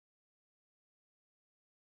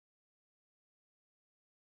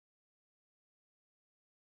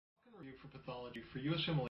Review for Pathology for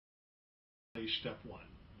USMLE Step 1.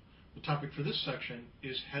 The topic for this section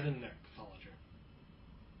is head and neck pathology.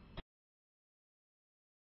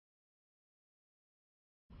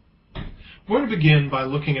 We're going to begin by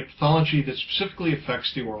looking at pathology that specifically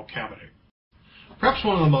affects the oral cavity. Perhaps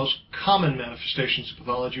one of the most common manifestations of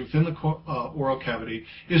pathology within the oral cavity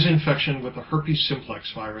is infection with the herpes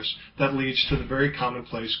simplex virus that leads to the very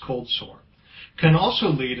commonplace cold sore. Can also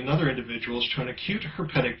lead in other individuals to an acute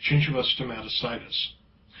herpetic gingivostomatitis.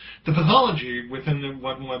 The pathology within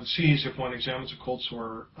what one sees if one examines a cold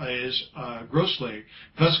sore is grossly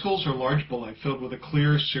vesicles or large bullae filled with a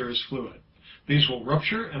clear serous fluid. These will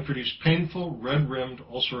rupture and produce painful red-rimmed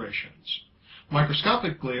ulcerations.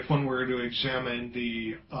 Microscopically, if one were to examine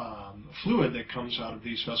the fluid that comes out of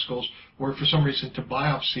these vesicles, or for some reason to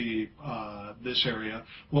biopsy this area,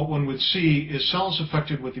 what one would see is cells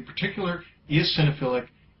affected with the particular eosinophilic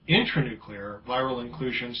intranuclear viral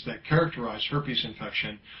inclusions that characterize herpes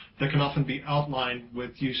infection that can often be outlined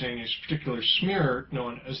with using a particular smear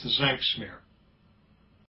known as the Zank smear.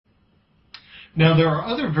 Now, there are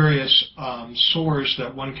other various sores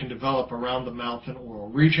that one can develop around the mouth and oral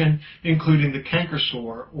region, including the canker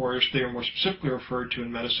sore, or as they are more specifically referred to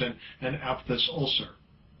in medicine, an aphthous ulcer.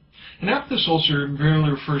 An aphthous ulcer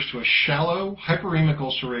merely refers to a shallow, hyperemic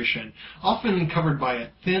ulceration, often covered by a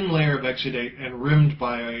thin layer of exudate and rimmed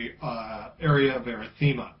by an area of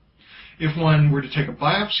erythema. If one were to take a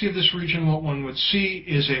biopsy of this region, what one would see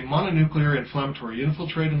is a mononuclear inflammatory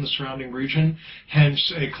infiltrate in the surrounding region,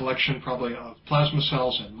 hence a collection probably of plasma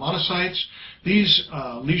cells and monocytes. These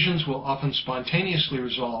lesions will often spontaneously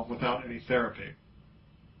resolve without any therapy.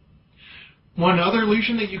 One other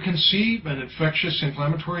lesion that you can see, an infectious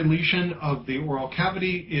inflammatory lesion of the oral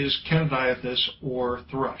cavity, is candidiasis or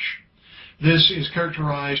thrush. This is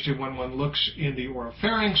characterized when one looks in the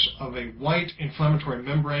oropharynx of a white inflammatory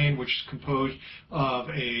membrane which is composed of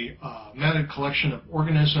a matted collection of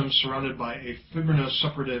organisms surrounded by a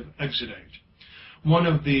fibrinosuppurative exudate. One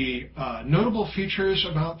of the notable features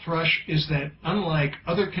about thrush is that unlike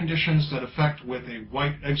other conditions that affect with a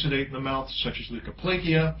white exudate in the mouth, such as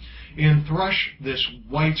leukoplakia, in thrush this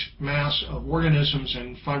white mass of organisms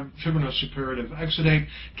and fibrinosuppurative exudate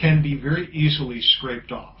can be very easily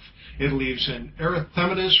scraped off. It leaves an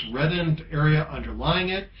erythematous, reddened area underlying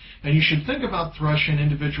it, and you should think about thrush in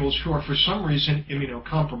individuals who are for some reason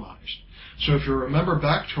immunocompromised. So if you remember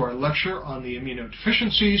back to our lecture on the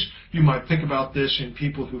immunodeficiencies, you might think about this in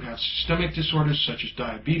people who have systemic disorders such as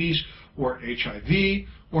diabetes or HIV,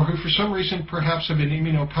 or who for some reason perhaps have been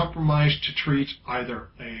immunocompromised to treat either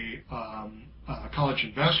a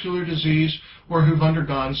collagen vascular disease or who've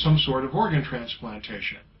undergone some sort of organ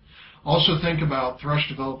transplantation. Also think about thrush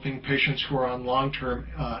developing patients who are on long-term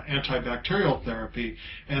antibacterial therapy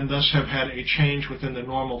and thus have had a change within the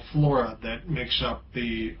normal flora that makes up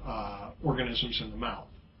the organisms in the mouth.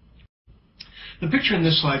 The picture in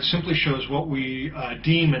this slide simply shows what we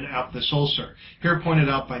deem an aphthous ulcer, here pointed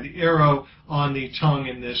out by the arrow on the tongue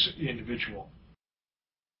in this individual.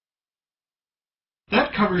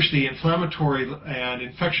 That covers the inflammatory and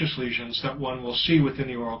infectious lesions that one will see within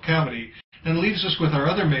the oral cavity, and leaves us with our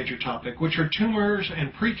other major topic, which are tumors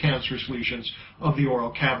and precancerous lesions of the oral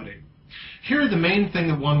cavity. Here, the main thing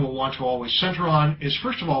that one will want to always center on is,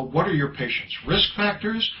 first of all, what are your patient's risk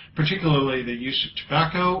factors, particularly the use of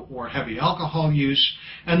tobacco or heavy alcohol use,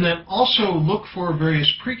 and then also look for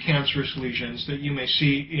various precancerous lesions that you may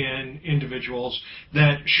see in individuals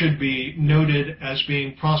that should be noted as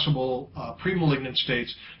being possible premalignant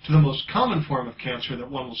states to the most common form of cancer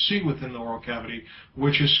that one will see within the oral cavity,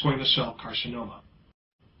 which is squamous cell carcinoma.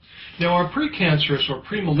 Now, our precancerous or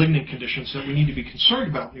premalignant conditions that we need to be concerned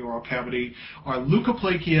about in the oral cavity are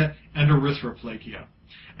leukoplakia and erythroplakia.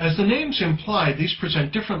 As the names imply, these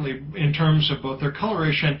present differently in terms of both their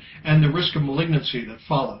coloration and the risk of malignancy that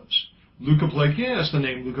follows. Leukoplakia, as the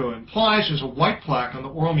name leuko implies, is a white plaque on the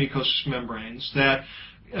oral mucous membranes that,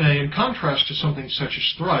 in contrast to something such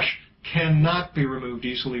as thrush, cannot be removed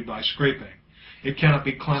easily by scraping. It cannot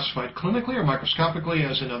be classified clinically or microscopically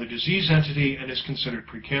as another disease entity and is considered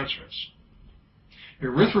precancerous.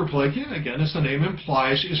 Erythroplakia, again, as the name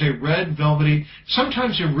implies, is a red, velvety,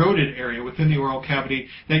 sometimes eroded area within the oral cavity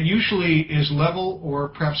that usually is level or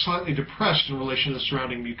perhaps slightly depressed in relation to the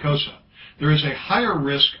surrounding mucosa. There is a higher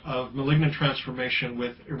risk of malignant transformation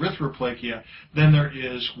with erythroplakia than there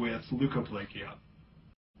is with leukoplakia.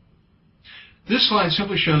 This slide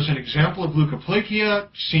simply shows an example of leukoplakia.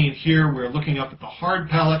 Seen here, we're looking up at the hard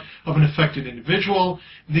palate of an affected individual.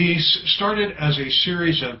 These started as a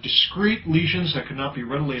series of discrete lesions that could not be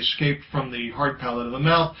readily escaped from the hard palate of the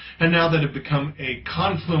mouth, and now that have become a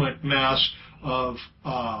confluent mass of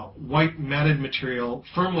white matted material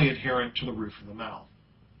firmly adherent to the roof of the mouth.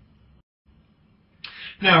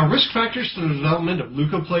 Now, risk factors to the development of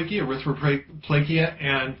leukoplakia, erythroplakia,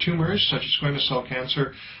 and tumors such as squamous cell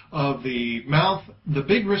cancer of the mouth, the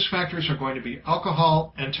big risk factors are going to be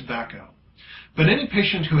alcohol and tobacco. But any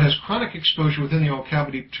patient who has chronic exposure within the oral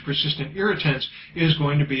cavity to persistent irritants is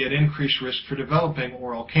going to be at increased risk for developing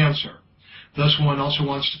oral cancer. Thus, one also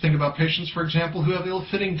wants to think about patients, for example, who have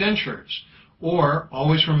ill-fitting dentures, or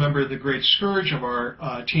always remember the great scourge of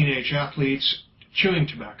our teenage athletes, chewing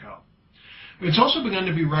tobacco. It's also begun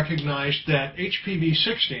to be recognized that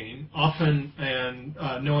HPV-16, often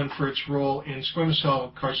known for its role in squamous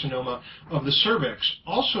cell carcinoma of the cervix,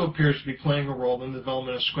 also appears to be playing a role in the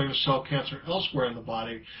development of squamous cell cancer elsewhere in the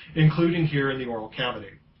body, including here in the oral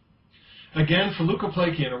cavity. Again, for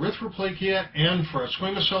leukoplakia and erythroplakia, and for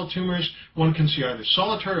squamous cell tumors, one can see either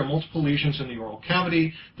solitary or multiple lesions in the oral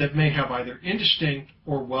cavity that may have either indistinct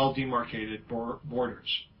or well-demarcated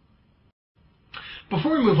borders.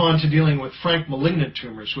 Before we move on to dealing with frank malignant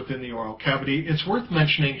tumors within the oral cavity, it's worth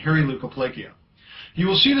mentioning hairy leukoplakia. You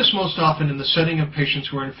will see this most often in the setting of patients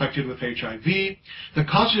who are infected with HIV. The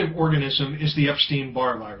causative organism is the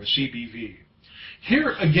Epstein-Barr virus, EBV.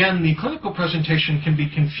 Here, again, the clinical presentation can be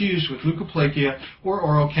confused with leukoplakia or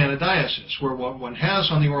oral candidiasis, where what one has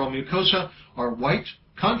on the oral mucosa are white,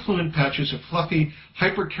 confluent patches of fluffy,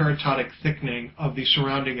 hyperkeratotic thickening of the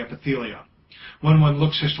surrounding epithelia. When one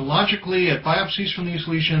looks histologically at biopsies from these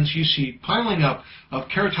lesions, you see piling up of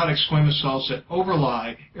keratotic squamous cells that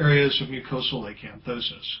overlie areas of mucosal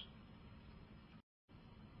acanthosis.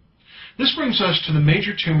 This brings us to the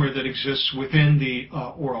major tumor that exists within the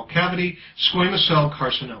oral cavity, squamous cell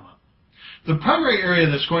carcinoma. The primary area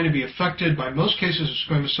that's going to be affected by most cases of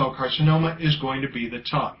squamous cell carcinoma is going to be the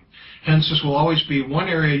tongue. Hence, this will always be one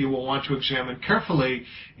area you will want to examine carefully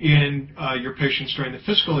in your patients during the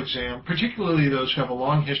physical exam, particularly those who have a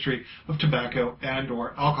long history of tobacco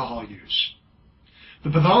and/or alcohol use. The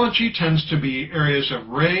pathology tends to be areas of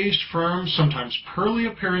raised, firm, sometimes pearly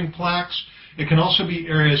appearing plaques. It can also be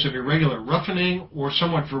areas of irregular roughening or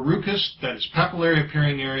somewhat verrucous, that is papillary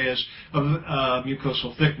appearing areas of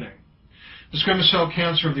mucosal thickening. The squamous cell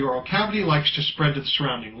cancer of the oral cavity likes to spread to the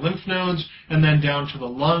surrounding lymph nodes and then down to the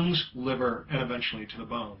lungs, liver, and eventually to the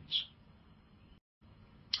bones.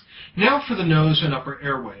 Now for the nose and upper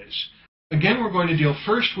airways. Again, we're going to deal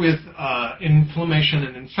first with inflammation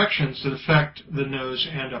and infections that affect the nose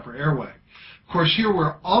and upper airway. Of course, here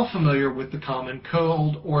we're all familiar with the common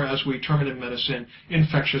cold, or as we term it in medicine,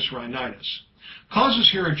 infectious rhinitis. Causes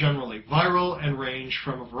here are generally viral and range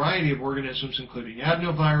from a variety of organisms, including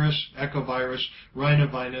adenovirus, echovirus,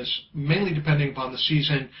 rhinovirus, mainly depending upon the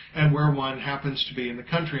season and where one happens to be in the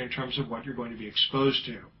country in terms of what you're going to be exposed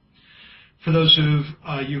to. For those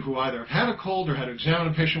of you who either have had a cold or had to examine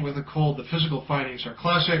a patient with a cold, the physical findings are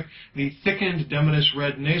classic. The thickened, dematous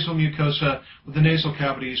red nasal mucosa, with the nasal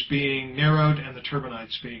cavities being narrowed and the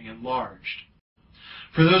turbinates being enlarged.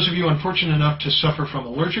 For those of you unfortunate enough to suffer from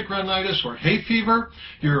allergic rhinitis or hay fever,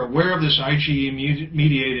 you're aware of this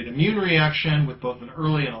IgE-mediated immune reaction with both an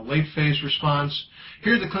early and a late phase response.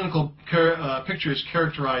 Here the clinical picture is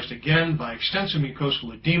characterized again by extensive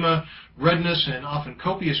mucosal edema, redness, and often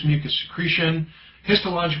copious mucus secretion.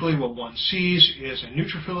 Histologically, what one sees is a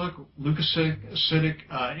neutrophilic,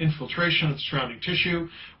 leukocytic infiltration of the surrounding tissue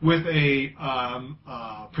with a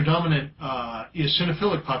predominant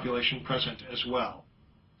eosinophilic population present as well.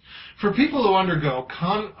 For people who undergo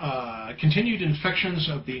continued infections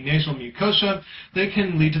of the nasal mucosa, they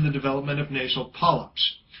can lead to the development of nasal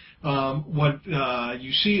polyps. What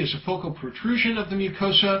you see is a focal protrusion of the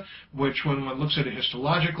mucosa, which when one looks at it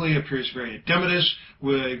histologically appears very edematous,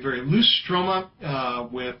 with very loose stroma,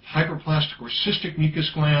 with hyperplastic or cystic mucus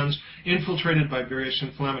glands infiltrated by various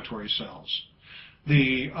inflammatory cells.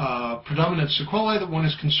 The predominant sequelae that one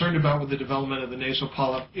is concerned about with the development of the nasal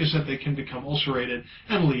polyp is that they can become ulcerated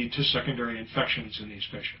and lead to secondary infections in these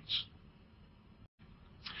patients.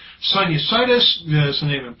 Sinusitis, as the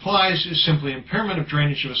name implies, is simply impairment of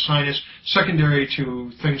drainage of a sinus secondary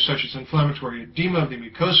to things such as inflammatory edema of the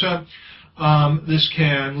mucosa. This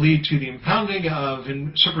can lead to the impounding of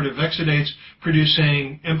suppurative exudates,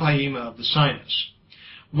 producing empyema of the sinus.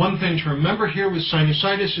 One thing to remember here with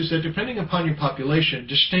sinusitis is that depending upon your population,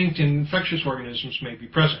 distinct infectious organisms may be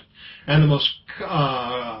present. And the most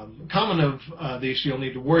common of these you'll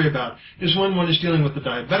need to worry about is when one is dealing with the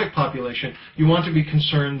diabetic population. You want to be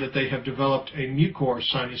concerned that they have developed a mucor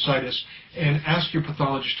sinusitis and ask your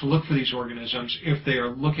pathologist to look for these organisms if they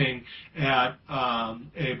are looking at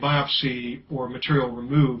a biopsy or material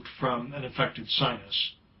removed from an infected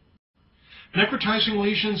sinus. Necrotizing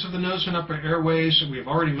lesions of the nose and upper airways, we have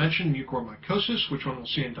already mentioned mucormycosis, which one will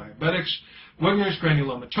see in diabetics. Wegener's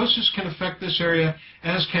granulomatosis can affect this area,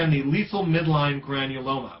 as can the lethal midline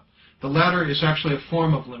granuloma. The latter is actually a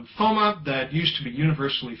form of lymphoma that used to be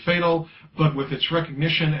universally fatal, but with its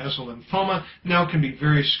recognition as a lymphoma, now can be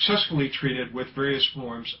very successfully treated with various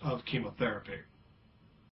forms of chemotherapy.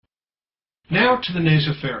 Now to the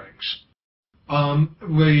nasopharynx.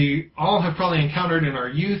 We all have probably encountered in our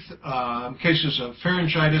youth cases of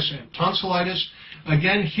pharyngitis and tonsillitis.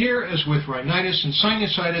 Again, here, as with rhinitis and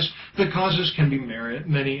sinusitis, the causes can be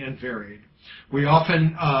many and varied. We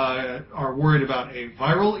often are worried about a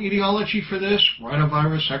viral etiology for this.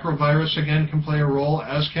 Rhinovirus, equinovirus, again, can play a role,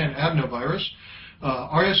 as can adenovirus.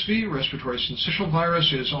 RSV, respiratory syncytial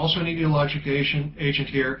virus, is also an etiologic agent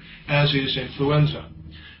here, as is influenza.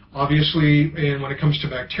 Obviously, when it comes to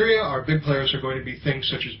bacteria, our big players are going to be things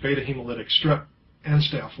such as beta hemolytic strep and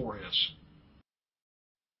Staph aureus.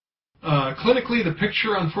 Clinically, the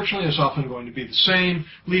picture, unfortunately, is often going to be the same,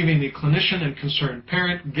 leaving the clinician and concerned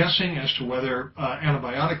parent guessing as to whether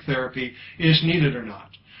antibiotic therapy is needed or not.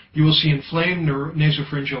 You will see inflamed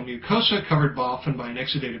nasopharyngeal mucosa covered often by an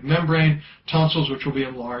exudative membrane, tonsils which will be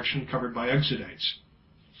enlarged and covered by exudates.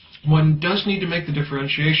 One does need to make the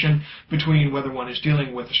differentiation between whether one is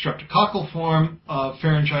dealing with a streptococcal form of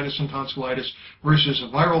pharyngitis and tonsillitis versus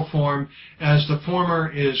a viral form, as the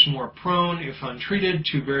former is more prone, if untreated,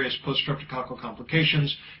 to various post-streptococcal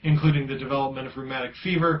complications, including the development of rheumatic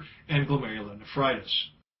fever and glomerulonephritis.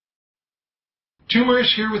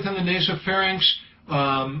 Tumors here within the nasopharynx.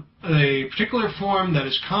 A particular form that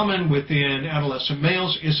is common within adolescent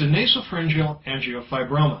males is a nasopharyngeal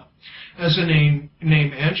angiofibroma. As the name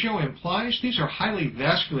angio implies, these are highly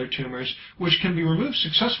vascular tumors which can be removed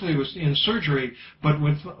successfully in surgery, but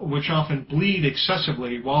which often bleed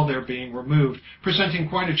excessively while they're being removed, presenting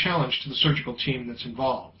quite a challenge to the surgical team that's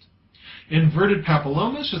involved. Inverted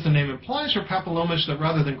papillomas, as the name implies, are papillomas that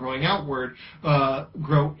rather than growing outward,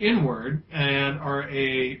 grow inward and are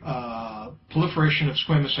a proliferation of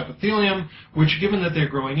squamous epithelium, which, given that they're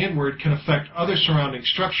growing inward, can affect other surrounding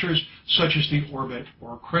structures, such as the orbit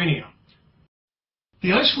or cranium.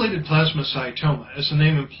 The isolated plasmacytoma, as the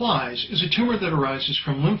name implies, is a tumor that arises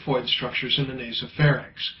from lymphoid structures in the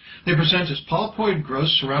nasopharynx. They present as polypoid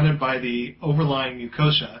growths surrounded by the overlying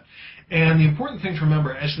mucosa, and the important thing to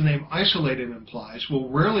remember, as the name isolated implies, will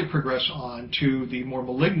rarely progress on to the more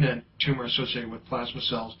malignant tumor associated with plasma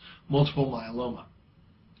cells, multiple myeloma.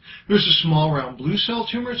 There's a small round blue cell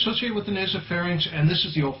tumor associated with the nasopharynx, and this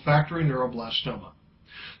is the olfactory neuroblastoma.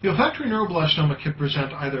 The olfactory neuroblastoma can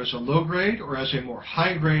present either as a low-grade or as a more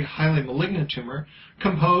high-grade, highly malignant tumor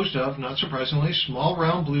composed of, not surprisingly, small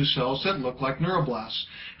round blue cells that look like neuroblasts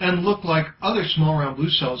and look like other small round blue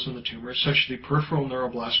cells in the tumor, such as the peripheral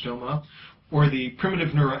neuroblastoma or the primitive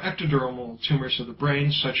neuroectodermal tumors of the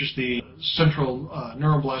brain, such as the central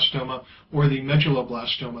neuroblastoma or the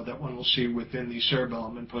medulloblastoma that one will see within the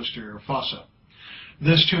cerebellum and posterior fossa.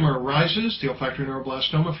 This tumor arises, the olfactory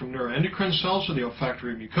neuroblastoma, from neuroendocrine cells of the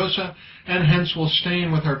olfactory mucosa, and hence will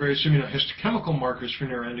stain with our various immunohistochemical markers for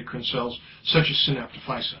neuroendocrine cells, such as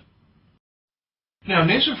synaptophysin. Now,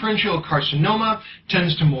 nasopharyngeal carcinoma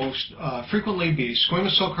tends to most frequently be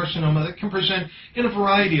squamous cell carcinoma that can present in a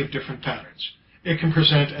variety of different patterns. It can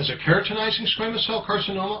present as a keratinizing squamous cell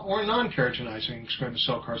carcinoma or a non-keratinizing squamous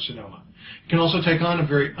cell carcinoma. It can also take on a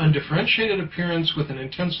very undifferentiated appearance with an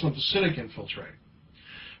intense lymphocytic infiltrate.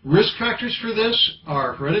 Risk factors for this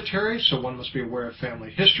are hereditary, so one must be aware of family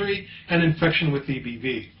history, and infection with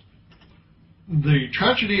EBV. The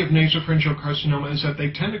tragedy of nasopharyngeal carcinoma is that they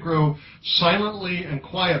tend to grow silently and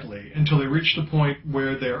quietly until they reach the point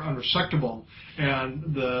where they're unresectable,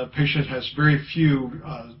 and the patient has very few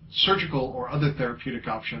surgical or other therapeutic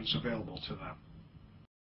options available to them.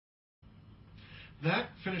 That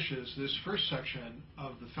finishes this first section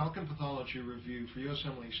of the Falcon Pathology Review for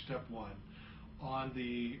USMLE Step 1 on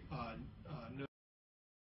the